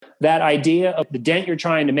that idea of the dent you're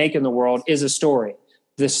trying to make in the world is a story.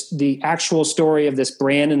 The actual story of this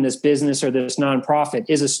brand and this business or this nonprofit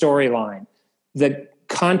is a storyline. The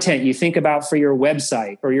content you think about for your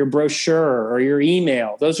website or your brochure or your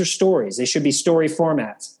email, those are stories. They should be story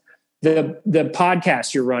formats. The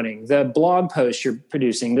podcast you're running, the blog posts you're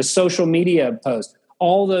producing, the social media posts,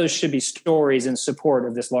 all those should be stories in support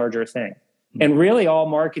of this larger thing. And really all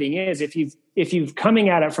marketing is, if you've coming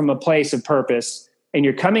at it from a place of purpose and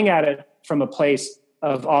you're coming at it from a place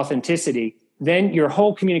of authenticity, then your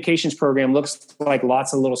whole communications program looks like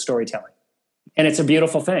lots of little storytelling. And it's a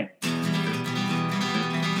beautiful thing.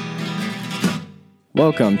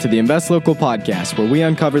 Welcome to the Invest Local podcast, where we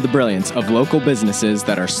uncover the brilliance of local businesses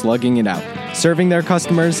that are slugging it out, serving their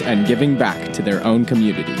customers and giving back to their own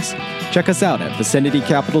communities. Check us out at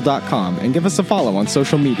vicinitycapital.com and give us a follow on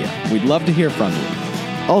social media. We'd love to hear from you.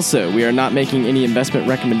 Also, we are not making any investment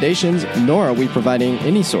recommendations, nor are we providing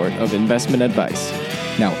any sort of investment advice.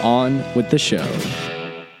 Now on with the show.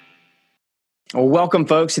 Well, welcome,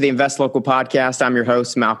 folks, to the Invest Local podcast. I'm your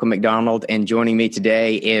host, Malcolm McDonald, and joining me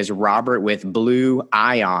today is Robert with Blue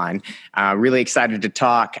Ion. Really excited to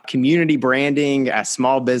talk community branding,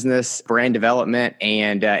 small business brand development,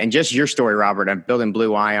 and just your story, Robert, of building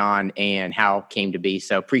Blue Ion and how it came to be.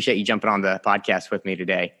 So appreciate you jumping on the podcast with me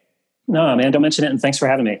today. No, man, don't mention it. And thanks for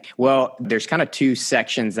having me. Well, there's kind of two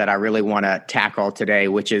sections that I really want to tackle today,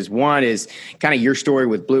 which is one is kind of your story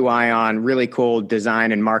with Blue Ion, really cool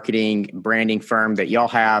design and marketing branding firm that y'all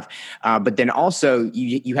have. But then also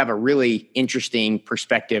you have a really interesting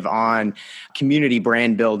perspective on community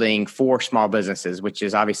brand building for small businesses, which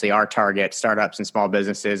is obviously our target, startups and small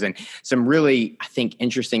businesses, and some really, I think,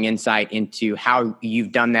 interesting insight into how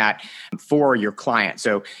you've done that for your clients.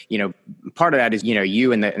 So, part of that is,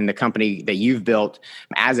 you and the company that you've built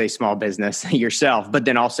as a small business yourself, but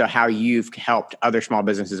then also how you've helped other small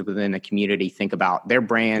businesses within the community think about their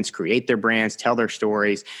brands, create their brands, tell their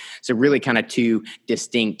stories. So really kind of two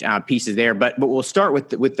distinct pieces there. But we'll start with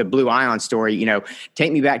the Blue Ion story.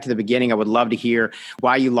 Take me back to the beginning. I would love to hear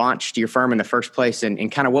why you launched your firm in the first place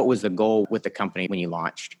and kind of what was the goal with the company when you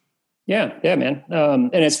launched. Yeah, man.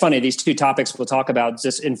 And it's funny, these two topics we'll talk about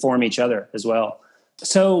just inform each other as well.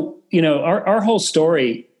 So, our whole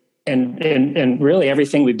story and really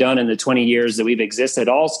everything we've done in the 20 years that we've existed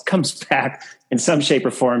all comes back in some shape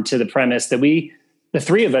or form to the premise that the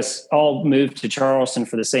three of us all moved to Charleston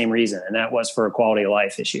for the same reason. And that was for a quality of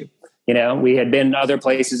life issue. We had been other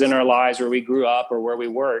places in our lives where we grew up or where we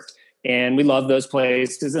worked, and we love those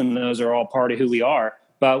places and those are all part of who we are.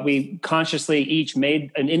 But we consciously each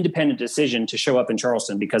made an independent decision to show up in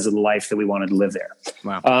Charleston because of the life that we wanted to live there.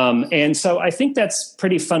 Wow. And so I think that's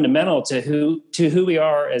pretty fundamental to who we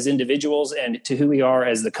are as individuals and to who we are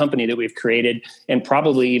as the company that we've created, and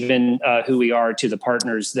probably even who we are to the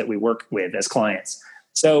partners that we work with as clients.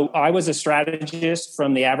 So I was a strategist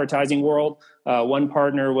from the advertising world. One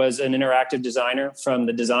partner was an interactive designer from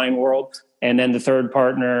the design world. And then the third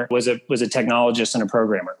partner was a technologist and a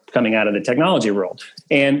programmer coming out of the technology world.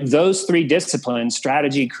 And those three disciplines,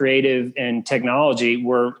 strategy, creative, and technology,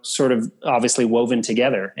 were sort of obviously woven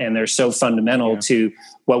together. And they're so fundamental to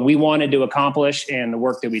what we wanted to accomplish and the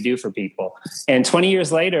work that we do for people. And 20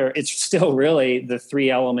 years later, it's still really the three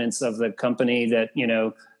elements of the company that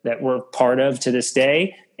we're part of to this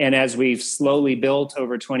day. And as we've slowly built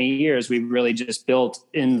over 20 years, we've really just built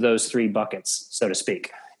in those three buckets, so to speak.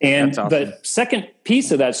 And awesome. The second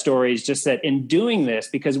piece of that story is just that in doing this,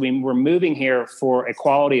 because we were moving here for a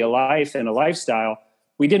quality of life and a lifestyle,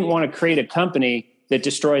 we didn't want to create a company that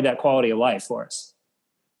destroyed that quality of life for us.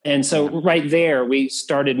 And so right there, we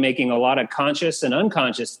started making a lot of conscious and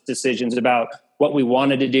unconscious decisions about what we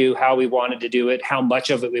wanted to do, how we wanted to do it, how much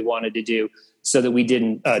of it we wanted to do, so that we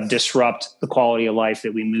didn't disrupt the quality of life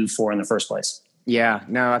that we moved for in the first place. Yeah,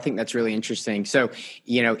 no, I think that's really interesting. So,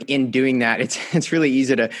 in doing that, it's really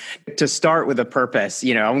easy to start with a purpose.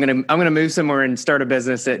 I'm gonna move somewhere and start a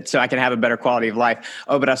business so I can have a better quality of life.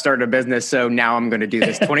 Oh, but I started a business, so now I'm going to do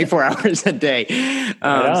this 24 hours a day.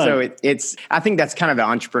 So I think that's kind of the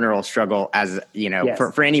entrepreneurial struggle, as Yes.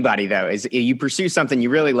 for anybody though, is you pursue something you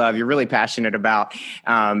really love, you're really passionate about.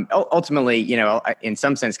 Ultimately, in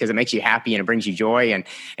some sense, because it makes you happy and it brings you joy, and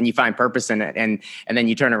you find purpose in it, and then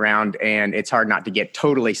you turn around and it's hard not to get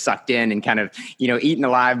totally sucked in and kind of, eaten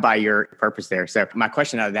alive by your purpose there. So my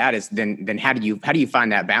question out of that is then how do you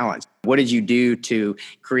find that balance? What did you do to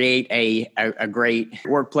create a great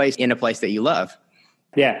workplace in a place that you love?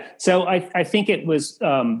 Yeah. So I think it was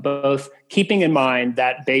both keeping in mind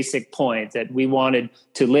that basic point that we wanted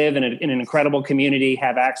to live in an incredible community,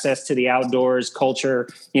 have access to the outdoors, culture,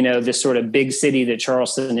 this sort of big city that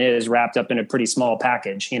Charleston is wrapped up in a pretty small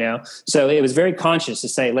package, So it was very conscious to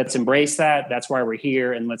say, let's embrace that. That's why we're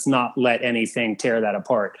here. And let's not let anything tear that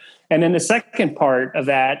apart. And then the second part of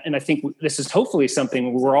that, and I think this is hopefully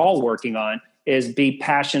something we're all working on, is be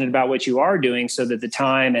passionate about what you are doing so that the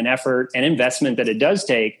time and effort and investment that it does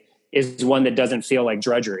take is one that doesn't feel like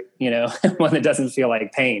drudgery, one that doesn't feel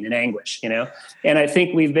like pain and anguish, And I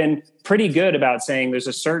think we've been pretty good about saying there's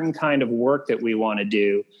a certain kind of work that we want to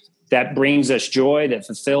do that brings us joy, that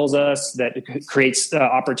fulfills us, that creates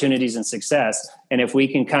opportunities and success. And if we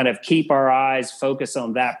can kind of keep our eyes focused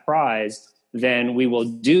on that prize, then we will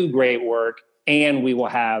do great work and we will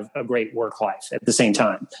have a great work life at the same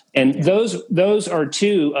time. And those are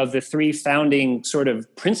two of the three founding sort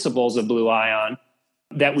of principles of Blue Ion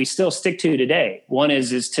that we still stick to today. One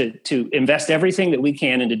is to invest everything that we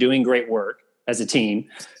can into doing great work as a team.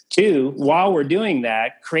 Two, while we're doing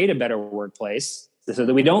that, create a better workplace so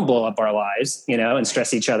that we don't blow up our lives, and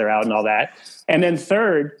stress each other out and all that. And then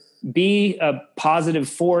third, be a positive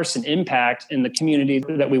force and impact in the community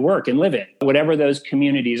that we work and live in. Whatever those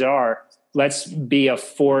communities are, let's be a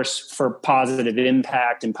force for positive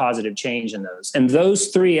impact and positive change in those. And those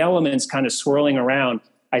three elements kind of swirling around,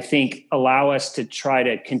 I think, allow us to try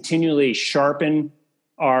to continually sharpen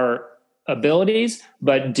our abilities,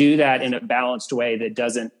 but do that in a balanced way that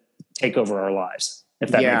doesn't take over our lives,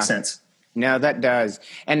 if that makes sense. No, that does.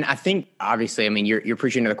 And I think, obviously, you're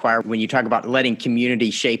preaching to the choir when you talk about letting community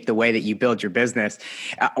shape the way that you build your business.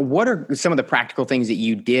 What are some of the practical things that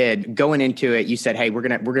you did going into it? You said, hey, we're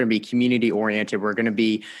going to be community oriented. We're going to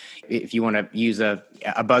be, if you want to use a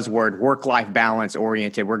buzzword, work-life balance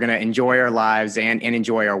oriented. We're going to enjoy our lives and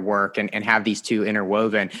enjoy our work and have these two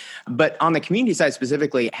interwoven. But on the community side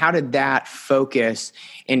specifically, how did that focus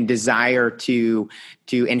and desire to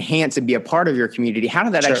enhance and be a part of your community, how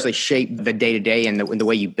did that actually shape the day-to-day and the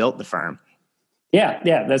way you built the firm? Yeah,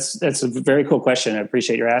 that's a very cool question. I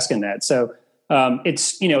appreciate your asking that. So it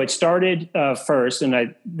started first,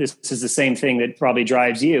 and this is the same thing that probably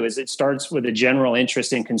drives you, is it starts with a general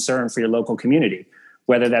interest and concern for your local community,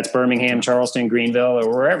 whether that's Birmingham, Charleston, Greenville, or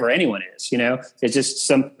wherever anyone is. It's just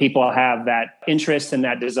some people have that interest and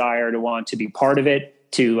that desire to want to be part of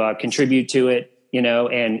it, to contribute to it,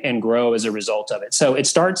 and grow as a result of it. So it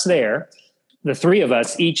starts there. The three of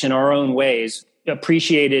us, each in our own ways,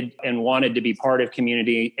 appreciated and wanted to be part of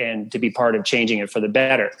community and to be part of changing it for the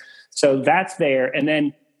better. So that's there. And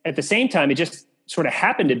then at the same time, it just sort of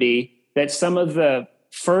happened to be that some of the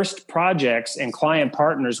first projects and client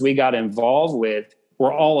partners we got involved with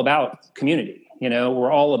were all about community.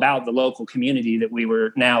 We're all about the local community that we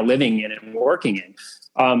were now living in and working in.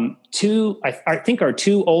 I think our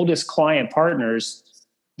two oldest client partners,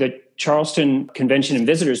 the Charleston Convention and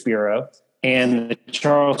Visitors Bureau and the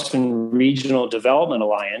Charleston Regional Development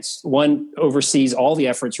Alliance, one oversees all the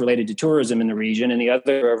efforts related to tourism in the region, and the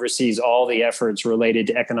other oversees all the efforts related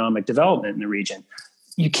to economic development in the region.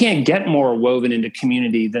 You can't get more woven into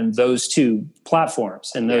community than those two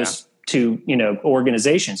platforms and those two,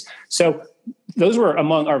 organizations. So those were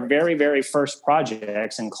among our very, very first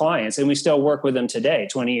projects and clients, and we still work with them today,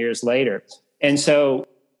 20 years later. And so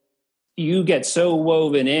you get so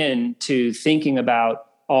woven into thinking about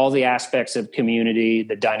all the aspects of community,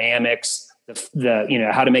 the dynamics,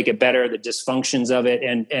 the how to make it better, the dysfunctions of it.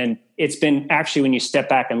 And it's been actually, when you step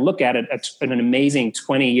back and look at it, an amazing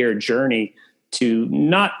 20-year journey to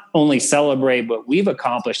not only celebrate what we've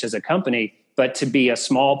accomplished as a company, but to be a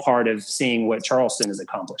small part of seeing what Charleston has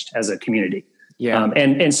accomplished as a community. Yeah.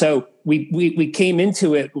 And so we came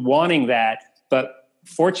into it wanting that, but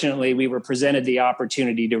fortunately we were presented the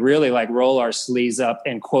opportunity to really roll our sleeves up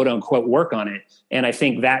and quote unquote work on it. And I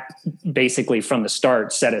think that basically from the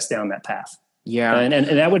start set us down that path. Yeah. And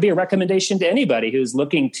that would be a recommendation to anybody who's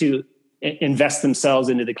looking to invest themselves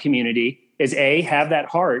into the community is have that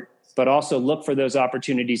heart, but also look for those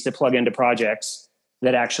opportunities to plug into projects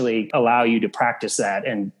that actually allow you to practice that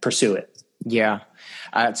and pursue it. Yeah,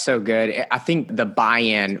 it's so good. I think the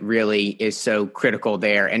buy-in really is so critical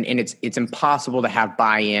there. And it's impossible to have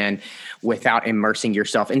buy-in without immersing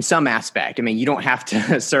yourself in some aspect. You don't have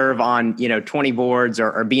to serve on, 20 boards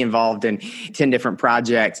or be involved in 10 different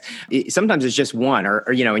projects. Sometimes it's just one or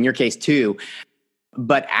in your case, two.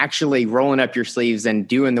 But actually rolling up your sleeves and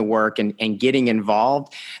doing the work and getting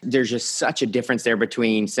involved, there's just such a difference there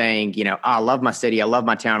between saying, I love my city, I love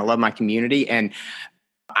my town, I love my community, and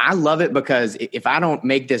I love it because if I don't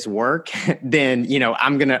make this work, then,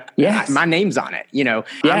 my name's on it,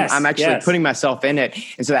 I'm actually putting myself in it.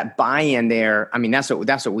 And so that buy-in there, I mean, that's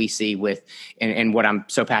what we see with, and what I'm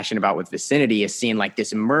so passionate about with Vicinity is seeing like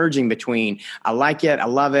this merging between, I like it, I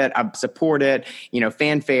love it, I support it,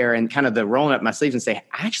 fanfare, and kind of the rolling up my sleeves and say,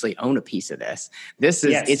 I actually own a piece of this.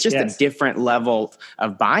 It's just a different level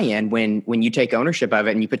of buy-in when you take ownership of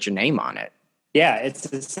it and you put your name on it. Yeah, it's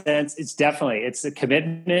a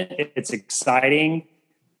commitment. It's exciting.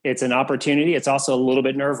 It's an opportunity. It's also a little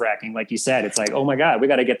bit nerve wracking. Like you said, it's like, oh my God, we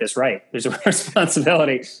got to get this right. There's a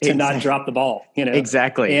responsibility to not drop the ball,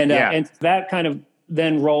 Exactly. And that kind of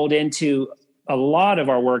then rolled into a lot of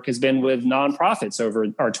our work has been with nonprofits over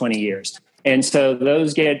our 20 years. And so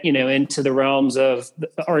those get, into the realms of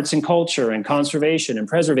arts and culture and conservation and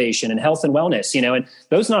preservation and health and wellness, and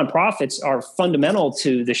those nonprofits are fundamental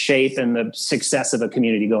to the shape and the success of a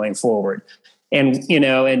community going forward. And,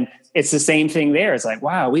 and it's the same thing there. It's like,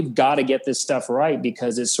 wow, we've got to get this stuff right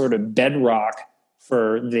because it's sort of bedrock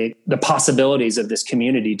for the possibilities of this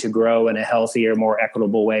community to grow in a healthier, more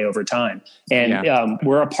equitable way over time. And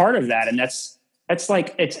we're a part of that. And that's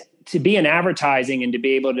like, it's to be in advertising and to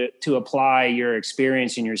be able to apply your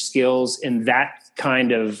experience and your skills in that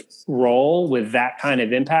kind of role with that kind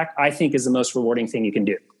of impact, I think is the most rewarding thing you can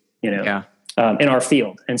do, in our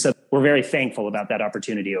field. And so we're very thankful about that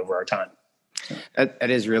opportunity over our time. That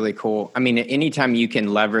is really cool. I mean, anytime you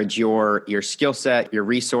can leverage your skill set, your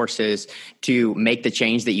resources to make the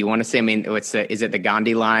change that you want to see. I mean, is it the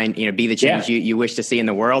Gandhi line, be the change you wish to see in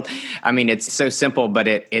the world? I mean, it's so simple, but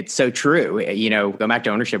it's so true. Go back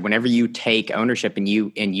to ownership. Whenever you take ownership and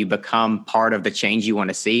you become part of the change you want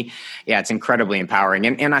to see, it's incredibly empowering.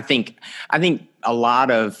 And I think a lot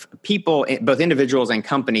of people, both individuals and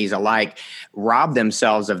companies alike, rob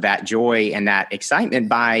themselves of that joy and that excitement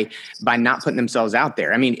by not putting themselves out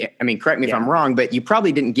there. I mean, correct me if I'm wrong, but you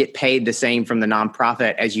probably didn't get paid the same from the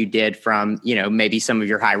nonprofit as you did from, maybe some of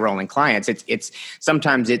your high rolling clients. It's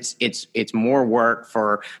sometimes it's more work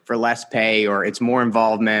for less pay, or it's more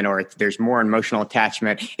involvement, or there's more emotional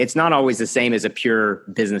attachment. It's not always the same as a pure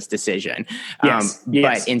business decision. But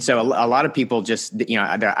so a lot of people just,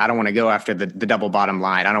 I don't want to go after the double bottom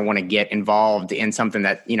line. I don't want to get involved in something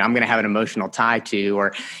that, I'm going to have an emotional tie to,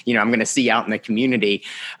 or, I'm going to see out in the community.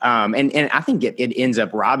 And I think it ends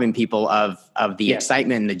up robbing people of the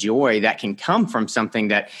excitement and the joy that can come from something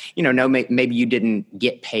that, maybe you didn't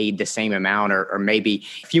get paid the same amount, or maybe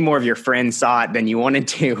a few more of your friends saw it than you wanted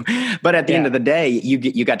to. But at the end of the day,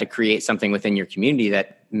 you got to create something within your community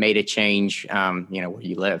that made a change, where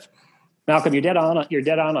you live. Malcolm, you're dead on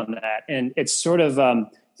that. And it's sort of,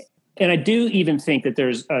 and I do even think that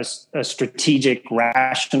there's a strategic,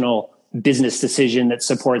 rational business decision that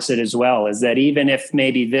supports it as well, is that even if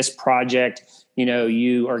maybe this project,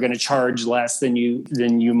 you are going to charge less than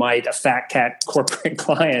you might a fat cat corporate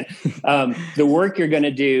client, the work you're going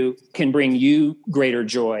to do can bring you greater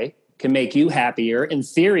joy, can make you happier. In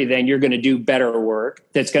theory, then you're going to do better work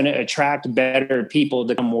that's going to attract better people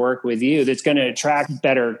to come work with you, that's going to attract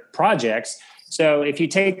better projects. So if you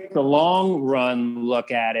take the long run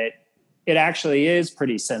look at it, it actually is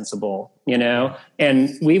pretty sensible,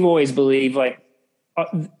 and we've always believed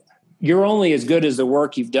you're only as good as the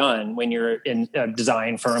work you've done when you're in a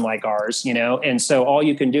design firm like ours, and so all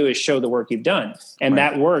you can do is show the work you've done, and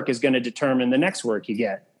that work is going to determine the next work you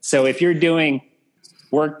get. So if you're doing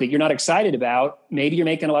work that you're not excited about, maybe you're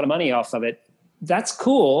making a lot of money off of it. That's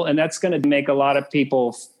cool. And that's going to make a lot of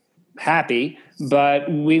people happy,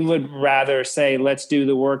 but we would rather say, let's do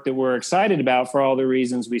the work that we're excited about for all the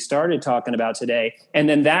reasons we started talking about today. And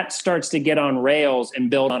then that starts to get on rails and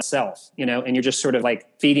build on itself, and you're just sort of like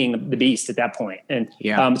feeding the beast at that point. And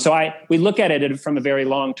so we look at it from a very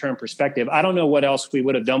long-term perspective. I don't know what else we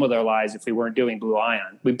would have done with our lives if we weren't doing Blue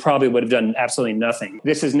Ion. We probably would have done absolutely nothing.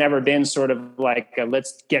 This has never been sort of like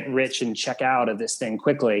let's get rich and check out of this thing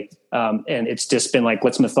quickly. And it's just been like,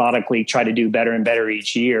 let's methodically try to do better and better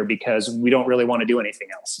each year because we don't really want to do anything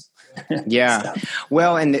else. Yeah.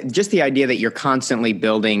 Well, and just the idea that you're constantly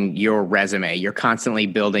building your resume, you're constantly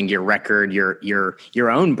building your record, your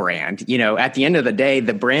own brand, at the end of the day,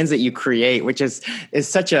 the brands that you create, which is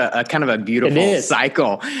such a kind of a beautiful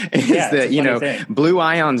cycle, is Blue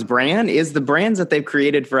Ion's brand is the brands that they've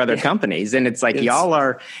created for other companies. And it's like, y'all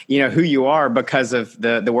are, who you are because of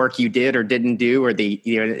the work you did or didn't do, or the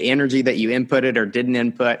energy that you inputted or didn't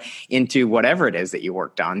input into whatever it is that you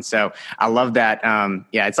worked on. So I love that.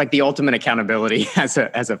 It's like the the ultimate accountability as a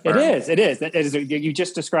firm. It is. You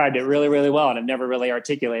just described it really, really well. And I've never really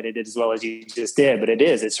articulated it as well as you just did, but it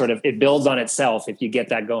is. It's sort of, it builds on itself if you get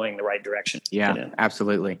that going the right direction. Yeah,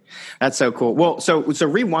 absolutely. That's so cool. Well, so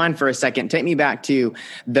rewind for a second. Take me back to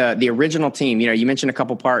the original team. You mentioned a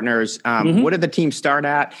couple partners. What did the team start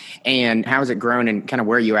at, and how has it grown, and kind of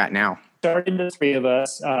where are you at now? Started the three of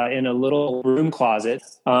us in a little room closet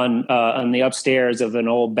on the upstairs of an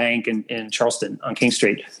old bank in Charleston on King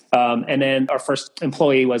Street. And then our first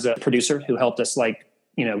employee was a producer who helped us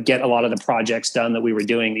get a lot of the projects done that we were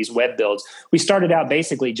doing, these web builds. We started out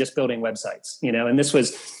basically just building websites, and this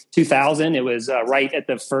was 2000. It was right at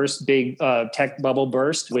the first big tech bubble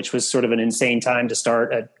burst, which was sort of an insane time to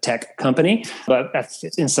start a tech company. But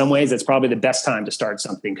in some ways, it's probably the best time to start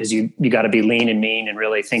something, because you got to be lean and mean and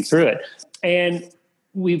really think through it. And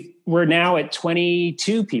we're now at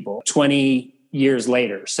 22 people, 20 years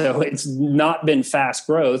later. So it's not been fast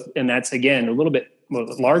growth. And that's, again, a little bit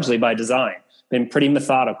largely by design, been pretty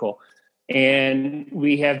methodical. And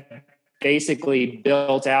we have basically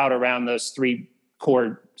built out around those three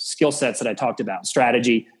core skill sets that I talked about: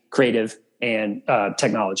 strategy, creative, and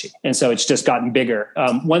technology. And so it's just gotten bigger.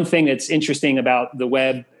 One thing that's interesting about the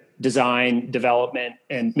web design, development,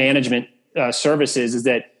 and management services is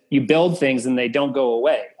that you build things and they don't go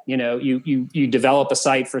away. You develop a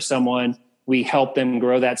site for someone, we help them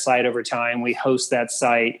grow that site over time, we host that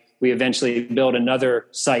site, we eventually build another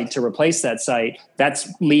site to replace that site. That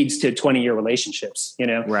leads to 20-year relationships,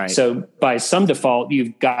 Right. So by some default,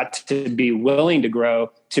 you've got to be willing to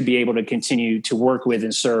grow to be able to continue to work with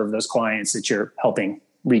and serve those clients that you're helping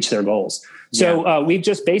reach their goals. So we've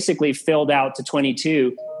just basically filled out to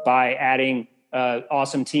 22 by adding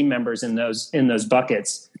awesome team members in those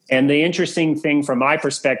buckets. And the interesting thing from my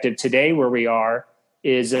perspective today, where we are,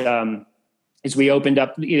 is we opened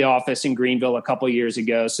up the office in Greenville a couple of years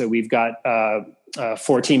ago. So we've got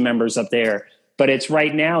 4 team members up there. But it's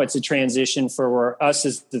a transition for us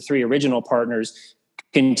as the 3 original partners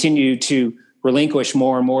continue to relinquish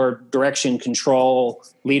more and more direction, control,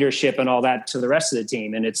 leadership, and all that to the rest of the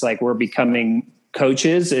team. And it's like we're becoming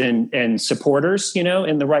coaches and supporters,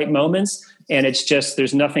 in the right moments. And it's just,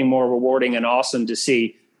 there's nothing more rewarding and awesome to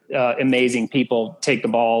see amazing people take the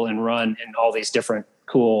ball and run in all these different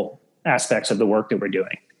cool aspects of the work that we're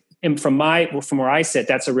doing. And from where I sit,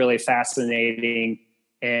 that's a really fascinating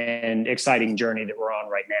and exciting journey that we're on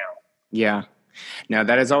right now. Yeah. No,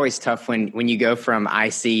 that is always tough when you go from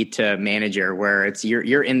IC to manager, where it's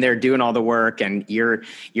you're in there doing all the work and you're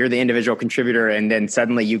the individual contributor, and then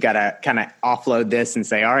suddenly you got to kind of offload this and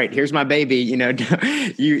say, all right, here's my baby, you do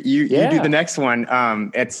the next one.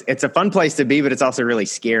 It's a fun place to be, but it's also really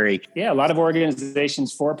scary. Yeah, a lot of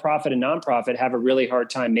organizations, for profit and nonprofit, have a really hard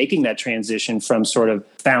time making that transition from sort of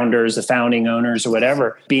founders, the founding owners or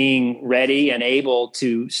whatever, being ready and able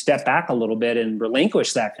to step back a little bit and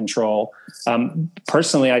relinquish that control.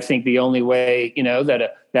 Personally, I think the only way,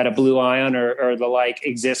 that a Blue Ion or the like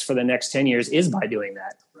exists for the next 10 years is by doing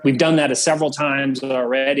that. We've done that several times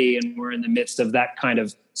already, and we're in the midst of that kind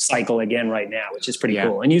of cycle again right now, which is pretty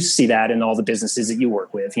cool. And you see that in all the businesses that you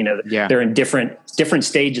work with, they're in different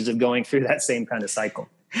stages of going through that same kind of cycle.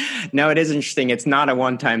 No, it is interesting. It's not a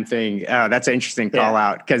one-time thing. That's an interesting call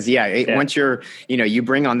out, because once you're, you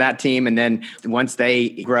bring on that team, and then once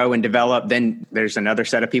they grow and develop, then there's another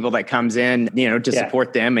set of people that comes in, to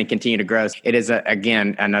support them and continue to grow. It is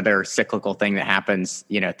again another cyclical thing that happens,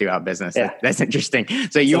 throughout business. Yeah. That's interesting.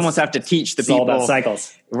 So you almost have to teach the people. It's all about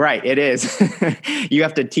cycles. Right. It is. You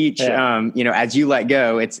have to teach, as you let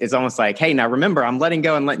go, it's almost like, hey, now remember, I'm letting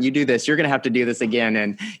go and letting you do this. You're going to have to do this again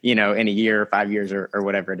in a year or 5 years or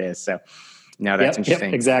whatever it is. So no, that's interesting.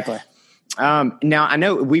 Yep, exactly. Now I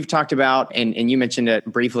know we've talked about, and you mentioned it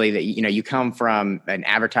briefly, that, you come from an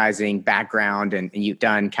advertising background and you've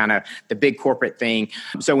done kind of the big corporate thing.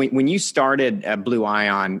 So when you started Blue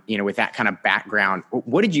Ion, with that kind of background,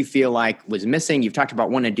 what did you feel like was missing? You've talked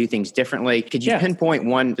about wanting to do things differently. Could you pinpoint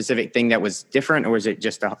one specific thing that was different, or was it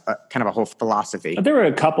just a kind of a whole philosophy? There were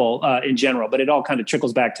a couple in general, but it all kind of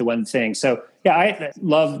trickles back to one thing. So I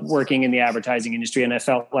love working in the advertising industry, and I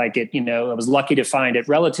felt like it, I was lucky to find it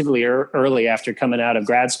relatively early after coming out of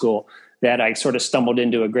grad school, that I sort of stumbled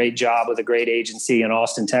into a great job with a great agency in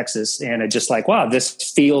Austin, Texas. And I just like, wow,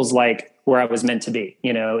 this feels like where I was meant to be.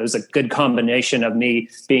 It was a good combination of me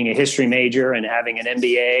being a history major and having an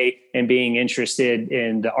MBA and being interested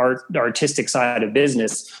in the artistic side of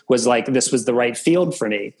business. Was like, this was the right field for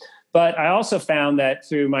me. But I also found that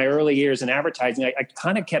through my early years in advertising, I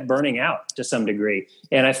kind of kept burning out to some degree.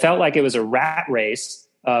 And I felt like it was a rat race,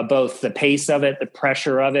 both the pace of it, the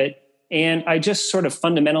pressure of it, And I just sort of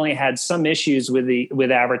fundamentally had some issues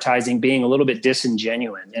with advertising being a little bit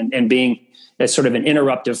disingenuous and being a sort of an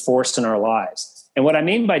interruptive force in our lives. And what I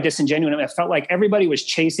mean by disingenuous, I felt like everybody was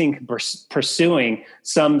pursuing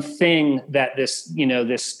something that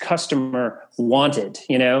this customer wanted,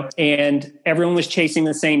 and everyone was chasing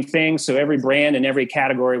the same thing. So every brand and every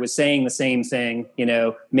category was saying the same thing,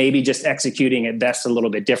 maybe just executing it best a little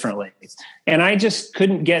bit differently. And I just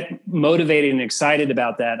couldn't get motivated and excited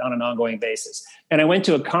about that on an ongoing basis. And I went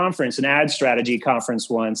to a conference, an ad strategy conference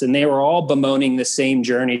once, and they were all bemoaning the same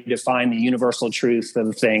journey to find the universal truth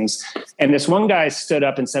of things. And this one guy stood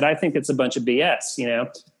up and said, I think it's a bunch of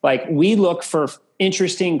BS, like we look for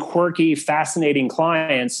interesting, quirky, fascinating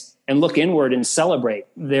clients and look inward and celebrate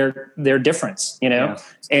their difference, Yeah.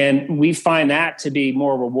 And we find that to be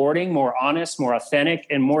more rewarding, more honest, more authentic,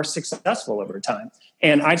 and more successful over time.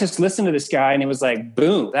 And I just listened to this guy and it was like,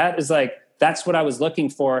 boom, that's what I was looking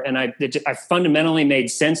for. And I fundamentally made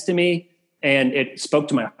sense to me and it spoke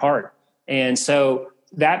to my heart. And so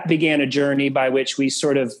that began a journey by which we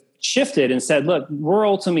sort of shifted and said, look, we're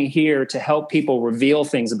ultimately here to help people reveal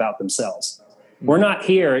things about themselves. We're not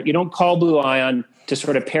here. You don't call Blue Ion to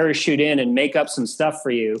sort of parachute in and make up some stuff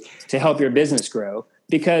for you to help your business grow,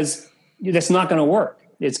 because that's not going to work.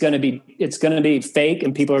 It's going to be fake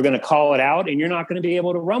and people are going to call it out and you're not going to be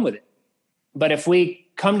able to run with it. But if we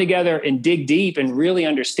come together and dig deep and really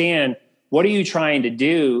understand what are you trying to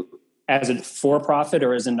do as a for-profit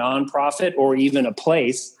or as a nonprofit or even a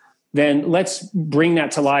place, then let's bring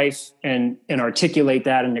that to life and articulate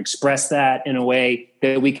that and express that in a way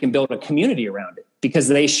that we can build a community around it, because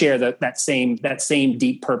they share that same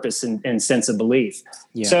deep purpose and sense of belief.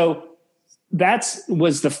 Yeah. So that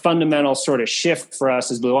was the fundamental sort of shift for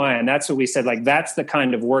us as Blue Ion. That's what we said, like, that's the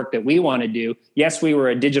kind of work that we want to do. Yes, we were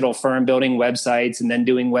a digital firm building websites and then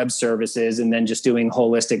doing web services and then just doing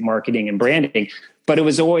holistic marketing and branding. But it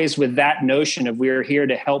was always with that notion of we're here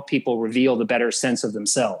to help people reveal the better sense of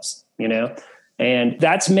themselves, and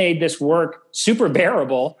that's made this work super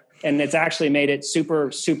bearable. And it's actually made it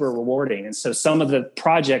super, super rewarding. And so some of the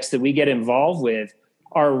projects that we get involved with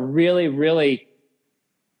are really, really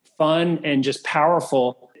fun and just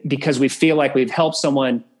powerful because we feel like we've helped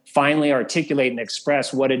someone finally articulate and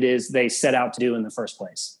express what it is they set out to do in the first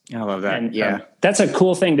place. I love that. And that's a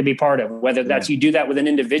cool thing to be part of, whether that's you do that with an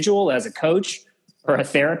individual as a coach or a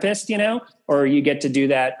therapist, or you get to do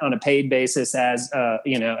that on a paid basis as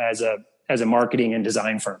a marketing and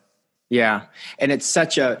design firm. Yeah. And it's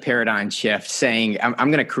such a paradigm shift saying,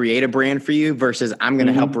 I'm going to create a brand for you versus I'm going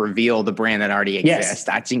to help reveal the brand that already exists. Yes.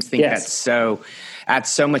 I think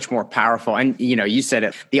that's so much more powerful. And, you said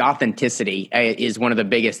it, the authenticity is one of the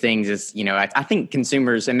biggest things is, I think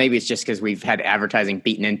consumers, and maybe it's just because we've had advertising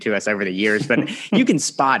beaten into us over the years, but you can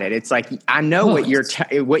spot it. It's like, I know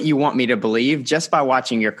what you want me to believe just by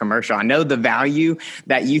watching your commercial. I know the value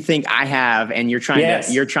that you think I have, and you're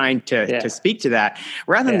trying to speak to that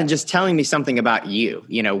rather than just telling me something about you.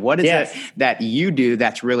 What is it that you do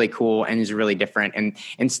that's really cool and is really different? And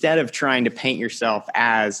instead of trying to paint yourself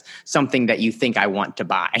as something that you think I want to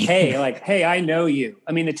buy. Hey, I know you.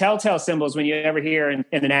 I mean, the telltale symbols, when you ever hear in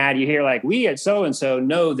an ad, you hear like, we at so-and-so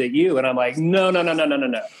know that you, and I'm like, no.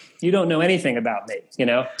 You don't know anything about me,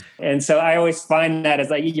 And so I always find that as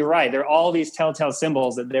like, you're right. There are all these telltale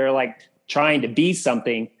symbols that they're like trying to be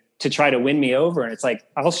something to try to win me over. And it's like,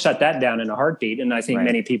 I'll shut that down in a heartbeat. And I think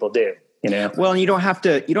many people do. Well, and you don't have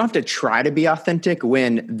to try to be authentic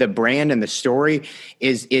when the brand and the story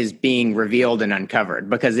is being revealed and uncovered,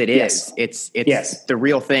 because it is. It's the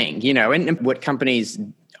real thing, and what companies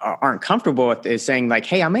aren't comfortable with is saying like,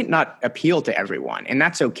 hey, I might not appeal to everyone, and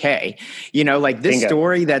that's okay. Like this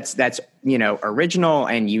story that's original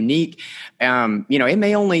and unique. It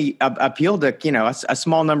may only appeal to, a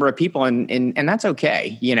small number of people and that's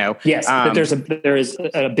okay, Yes. But there is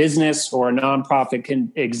a business or a nonprofit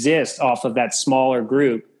can exist off of that smaller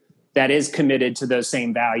group that is committed to those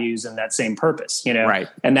same values and that same purpose, Right.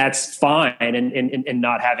 And that's fine. And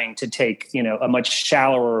not having to take, a much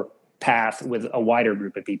shallower path with a wider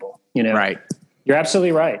group of people, Right. You're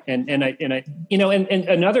absolutely right. And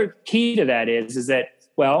another key to that is that,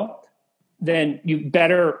 well, then you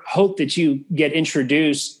better hope that you get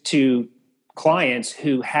introduced to clients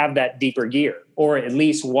who have that deeper gear, or at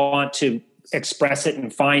least want to express it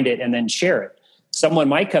and find it and then share it. Someone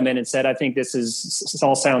might come in and said, I think this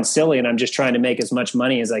all sounds silly and I'm just trying to make as much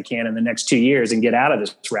money as I can in the next 2 years and get out of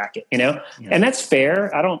this racket, And that's fair.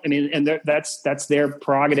 That's their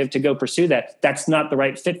prerogative to go pursue that. That's not the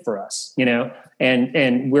right fit for us,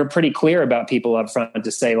 and we're pretty clear about people up front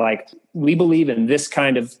to say, like, we believe in this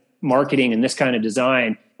kind of marketing and this kind of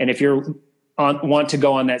design. And if you're want to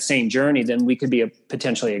go on that same journey, then we could be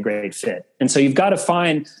potentially a great fit. And so you've got to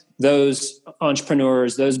find those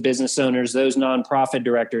entrepreneurs, those business owners, those nonprofit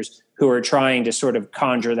directors who are trying to sort of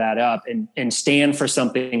conjure that up and stand for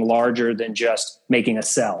something larger than just making a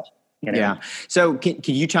sell. You know? Yeah. So can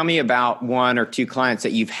you tell me about one or two clients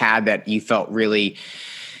that you've had that you felt really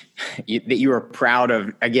that you were proud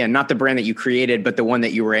of? Again, not the brand that you created, but the one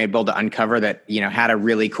that you were able to uncover that, had a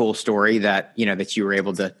really cool story that, that you were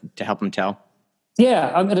able to help them tell.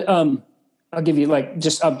 Yeah. I'm going to, I'll give you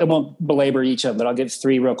I won't belabor each of them, but I'll give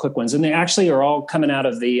three real quick ones. And they actually are all coming out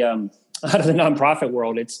of the nonprofit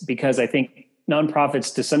world. It's because I think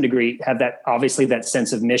nonprofits to some degree have that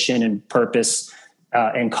sense of mission and purpose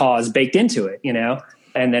and cause baked into it,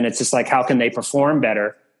 and then it's just like, how can they perform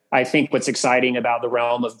better? I think what's exciting about the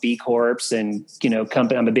realm of B Corps and,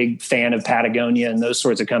 I'm a big fan of Patagonia and those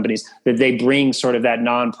sorts of companies, that they bring sort of that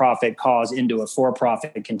nonprofit cause into a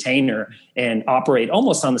for-profit container and operate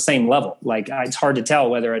almost on the same level. Like it's hard to tell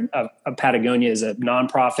whether a Patagonia is a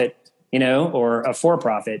nonprofit, or a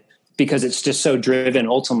for-profit, because it's just so driven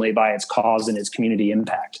ultimately by its cause and its community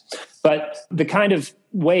impact. But the kind of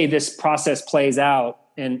way this process plays out,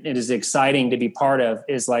 and it is exciting to be part of,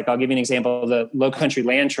 is like, I'll give you an example. The Low Country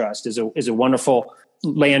Land Trust is a wonderful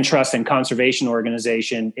land trust and conservation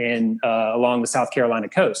organization along the South Carolina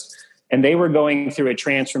coast. And they were going through a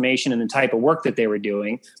transformation in the type of work that they were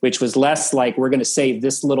doing, which was less like, we're going to save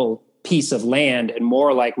this little piece of land, and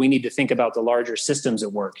more like, we need to think about the larger systems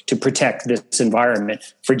at work to protect this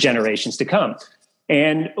environment for generations to come.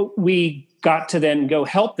 And we got to then go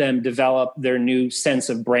help them develop their new sense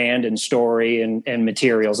of brand and story and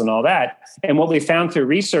materials and all that. And what we found through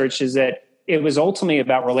research is that it was ultimately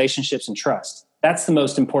about relationships and trust. That's the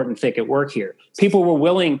most important thing at work here. People were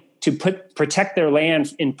willing to protect their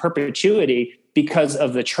land in perpetuity because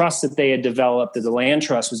of the trust that they had developed, that the land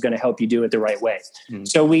trust was going to help you do it the right way. Mm-hmm.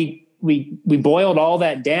 So we boiled all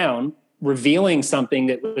that down, revealing something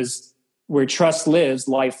that was, where trust lives,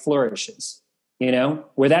 life flourishes.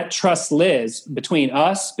 Where that trust lives between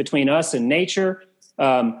us and nature,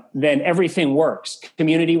 then everything works.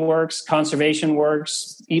 Community works, conservation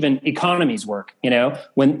works, even economies work,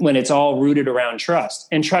 when it's all rooted around trust.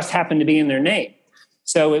 And trust happened to be in their name.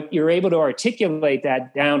 So if you're able to articulate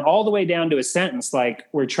that down all the way down to a sentence, like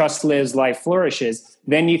where trust lives, life flourishes,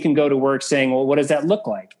 then you can go to work saying, well, what does that look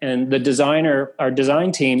like? And our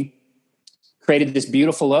design team created this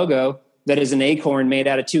beautiful logo that is an acorn made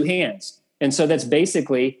out of two hands. And so that's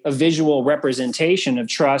basically a visual representation of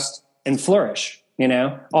trust and flourish,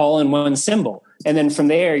 all in one symbol. And then from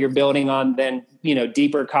there, you're building on then,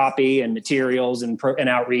 deeper copy and materials and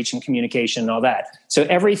outreach and communication and all that. So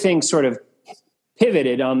everything sort of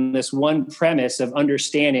pivoted on this one premise of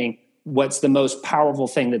understanding what's the most powerful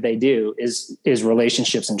thing that they do is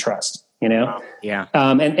relationships and trust. Yeah.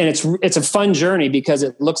 And it's a fun journey because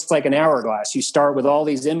it looks like an hourglass. You start with all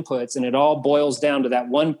these inputs and it all boils down to that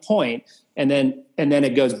one point, and then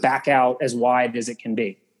it goes back out as wide as it can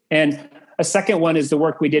be. And a second one is the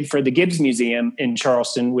work we did for the Gibbs Museum in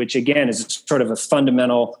Charleston, which again is sort of a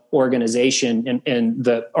fundamental organization in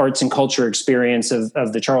the arts and culture experience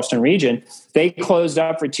of the Charleston region. They closed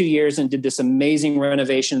up for 2 years and did this amazing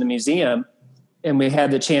renovation of the museum. And we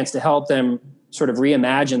had the chance to help them sort of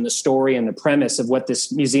reimagine the story and the premise of what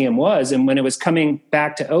this museum was. And when it was coming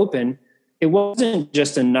back to open, it wasn't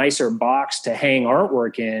just a nicer box to hang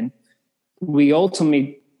artwork in. We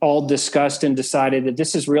ultimately all discussed and decided that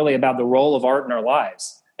this is really about the role of art in our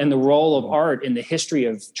lives and the role of art in the history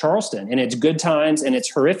of Charleston. In its good times and its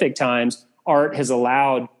horrific times, art has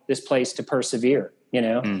allowed this place to persevere,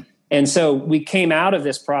 And so we came out of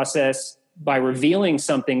this process by revealing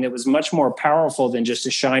something that was much more powerful than just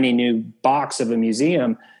a shiny new box of a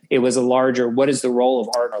museum. It was a larger, what is the role of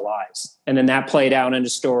art in our lives? And then that played out into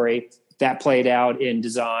story, that played out in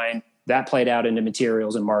design, that played out into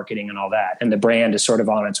materials and marketing and all that. And the brand is sort of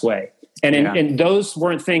on its way. And those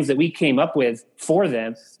weren't things that we came up with for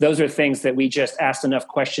them. Those are things that we just asked enough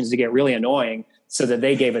questions to get really annoying so that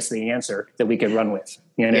they gave us the answer that we could run with.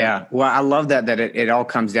 Yeah. Well, I love that it all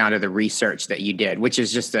comes down to the research that you did, which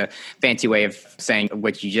is just a fancy way of saying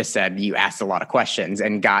what you just said. You asked a lot of questions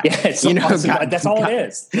and got, that's all it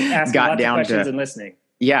is. Asking lots of questions and listening.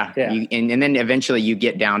 Yeah. And then eventually you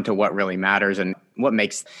get down to what really matters and what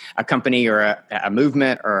makes a company or a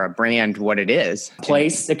movement or a brand what it is.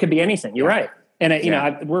 Place. It could be anything. You're right.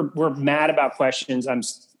 And we're mad about questions.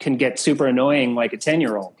 Can get super annoying like a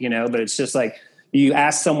 10-year-old, but it's just like you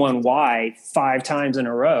ask someone why 5 times in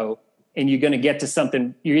a row and you're going to get to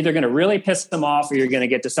something. You're either going to really piss them off or you're going to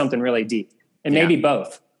get to something really deep, and maybe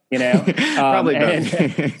both. Probably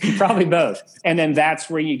both. Probably both. And then that's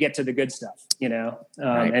where you get to the good stuff,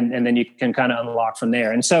 Right. and then you can kind of unlock from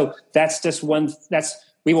there. And so that's just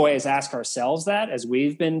we always ask ourselves that as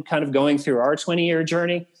we've been kind of going through our 20-year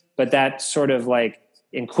journey, but that sort of like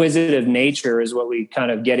inquisitive nature is what we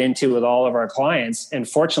kind of get into with all of our clients. And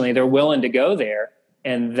fortunately, they're willing to go there.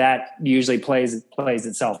 And that usually plays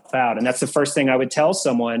itself out. And that's the first thing I would tell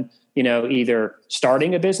someone, either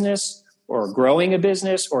starting a business or growing a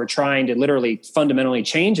business or trying to literally fundamentally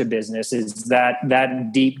change a business, is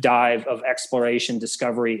that deep dive of exploration,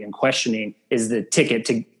 discovery, and questioning is the ticket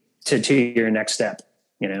to your next step,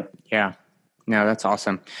 Yeah. No, that's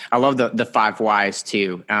awesome. I love the 5 whys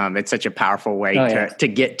too. It's such a powerful way to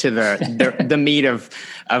get to the meat of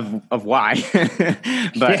why.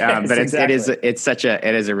 but exactly.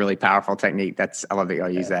 it is a really powerful technique. I love that y'all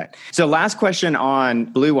use that. So last question on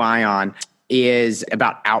Blue Ion is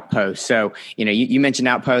about Outpost. So, you mentioned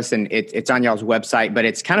Outpost, and it's on y'all's website, but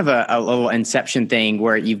it's kind of a little inception thing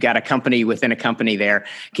where you've got a company within a company there.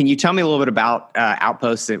 Can you tell me a little bit about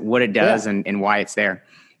Outpost, what it does and why it's there?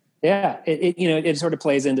 Yeah, it sort of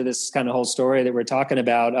plays into this kind of whole story that we're talking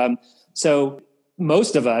about. So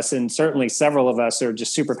most of us, and certainly several of us, are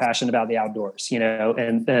just super passionate about the outdoors,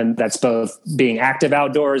 and that's both being active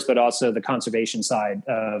outdoors, but also the conservation side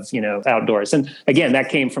of, outdoors. And again, that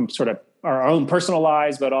came from sort of our own personal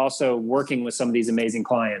lives, but also working with some of these amazing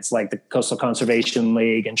clients like the Coastal Conservation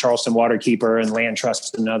League and Charleston Waterkeeper and Land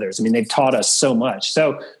Trust and others. I mean, they've taught us so much.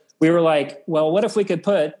 So we were like, well, what if we could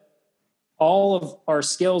put all of our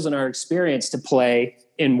skills and our experience to play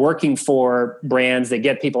in working for brands that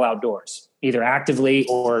get people outdoors, either actively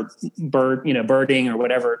or birding or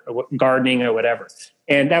whatever, or gardening or whatever.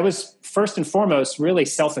 And that was first and foremost really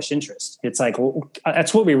selfish interest. It's like, well,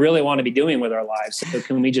 that's what we really want to be doing with our lives. So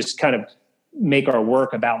can we just kind of make our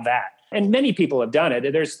work about that? And many people have done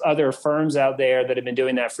it. There's other firms out there that have been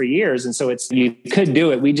doing that for years. And so you could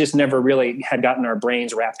do it. We just never really had gotten our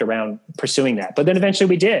brains wrapped around pursuing that. But then eventually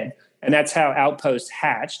we did. And that's how Outpost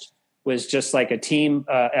hatched, was just like a team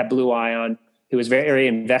at Blue Ion who was very, very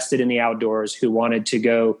invested in the outdoors, who wanted to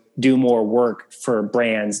go do more work for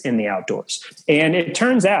brands in the outdoors. And it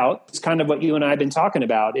turns out, it's kind of what you and I have been talking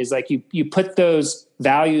about, is like you put those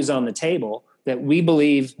values on the table, that we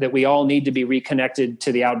believe that we all need to be reconnected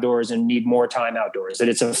to the outdoors and need more time outdoors, that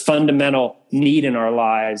it's a fundamental need in our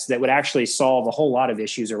lives that would actually solve a whole lot of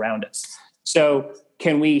issues around us. So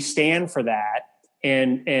can we stand for that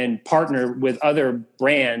and partner with other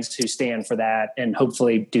brands who stand for that and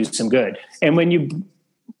hopefully do some good? And when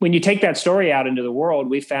you take that story out into the world,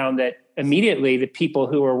 we found that immediately the people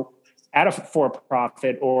who are at a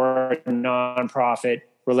for-profit or nonprofit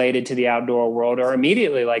related to the outdoor world are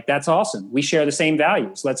immediately like, that's awesome. We share the same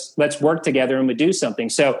values. Let's work together and we do something.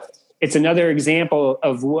 So it's another example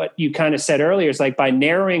of what you kind of said earlier. It's like by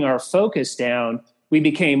narrowing our focus down, we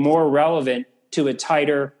became more relevant to a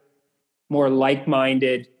tighter, more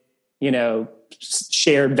like-minded,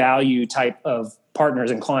 shared value type of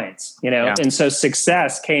partners and clients, Yeah. And so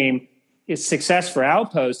success for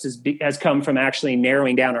Outpost has come from actually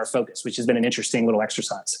narrowing down our focus, which has been an interesting little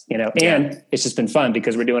exercise, and it's just been fun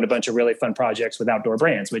because we're doing a bunch of really fun projects with outdoor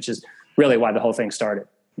brands, which is really why the whole thing started.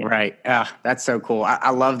 Right. That's so cool.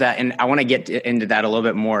 I love that. And I want to get into that a little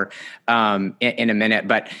bit more in a minute,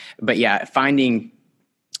 but yeah, finding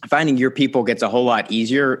your people gets a whole lot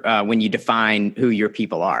easier when you define who your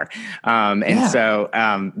people are.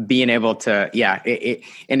 So being able to,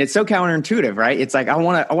 and it's so counterintuitive, right? It's like, I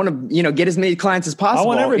want to, get as many clients as possible.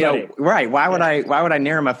 I want everybody. Right. Why would I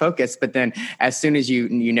narrow my focus? But then as soon as you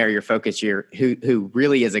narrow your focus, who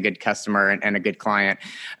really is a good customer and a good client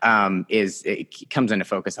it comes into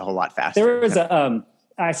focus a whole lot faster. There was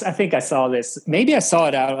I think I saw this, maybe I saw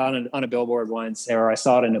it out on a billboard once, or I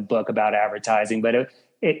saw it in a book about advertising, but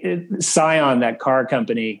Scion, that car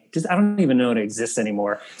company, I don't even know it exists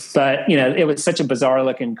anymore. But, it was such a bizarre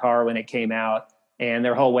looking car when it came out, and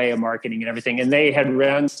their whole way of marketing and everything. And they had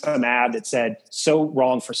run some ad that said, so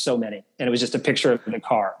wrong for so many. And it was just a picture of the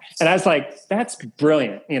car. And I was like, that's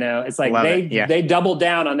brilliant. It's like they doubled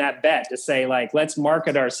down on that bet to say, like, let's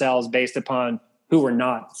market ourselves based upon who we're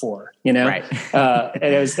not for, Right. And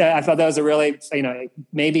I thought that was a really,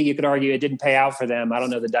 maybe you could argue it didn't pay out for them. I don't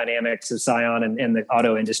know the dynamics of Scion and the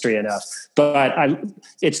auto industry enough, but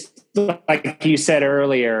it's like you said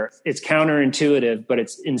earlier, it's counterintuitive, but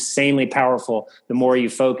it's insanely powerful. The more you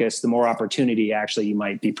focus, the more opportunity actually you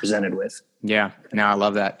might be presented with. Yeah, no, I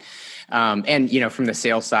love that. And, from the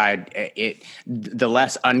sales side, the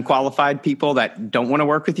less unqualified people that don't want to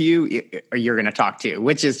work with you, you're going to talk to,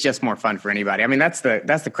 which is just more fun for anybody. I mean, that's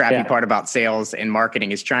the crappy part about sales and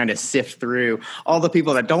marketing, is trying to sift through all the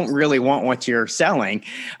people that don't really want what you're selling.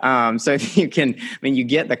 So if you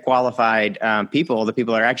get the qualified people, the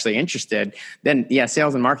people that are actually interested, then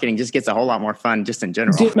sales and marketing just gets a whole lot more fun just in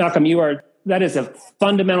general. Dude, Malcolm, that is a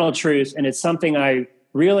fundamental truth. And it's something I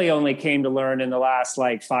really only came to learn in the last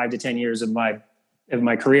 5 to 10 years of my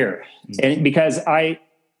career. And because I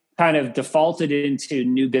kind of defaulted into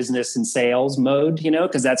new business and sales mode,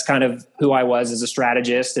 because that's kind of who I was as a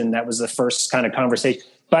strategist. And that was the first kind of conversation.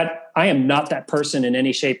 But I am not that person in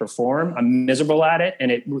any shape or form. I'm miserable at it.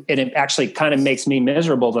 And it actually kind of makes me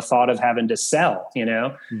miserable, the thought of having to sell,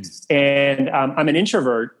 And I'm an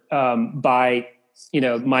introvert by,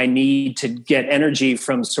 my need to get energy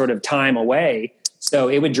from sort of time away. So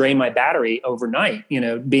it would drain my battery overnight,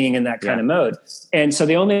 being in that kind of mode. And so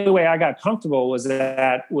the only way I got comfortable was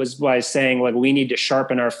by saying, we need to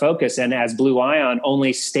sharpen our focus. And as Blue Ion,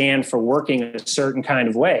 only stand for working a certain kind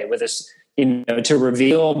of way with us, to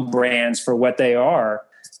reveal brands for what they are.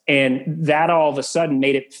 And that all of a sudden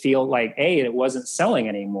made it feel like, it wasn't selling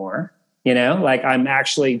anymore, I'm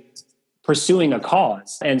actually pursuing a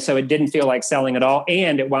cause. And so it didn't feel like selling at all.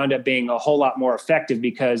 And it wound up being a whole lot more effective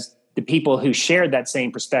because the people who shared that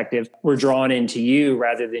same perspective were drawn into you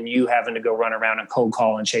rather than you having to go run around and cold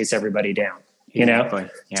call and chase everybody down, Exactly.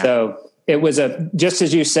 Yeah. So it was just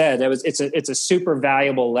as you said, it's a super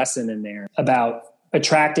valuable lesson in there about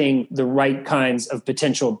attracting the right kinds of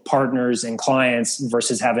potential partners and clients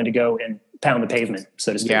versus having to go and pound the pavement,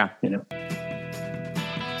 so to speak. Yeah.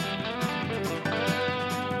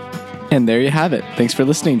 And there you have it. Thanks for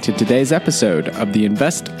listening to today's episode of the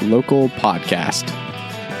Invest Local podcast.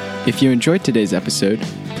 If you enjoyed today's episode,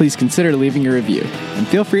 please consider leaving a review and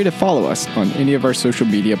feel free to follow us on any of our social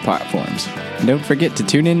media platforms. And don't forget to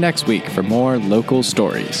tune in next week for more local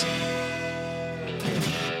stories.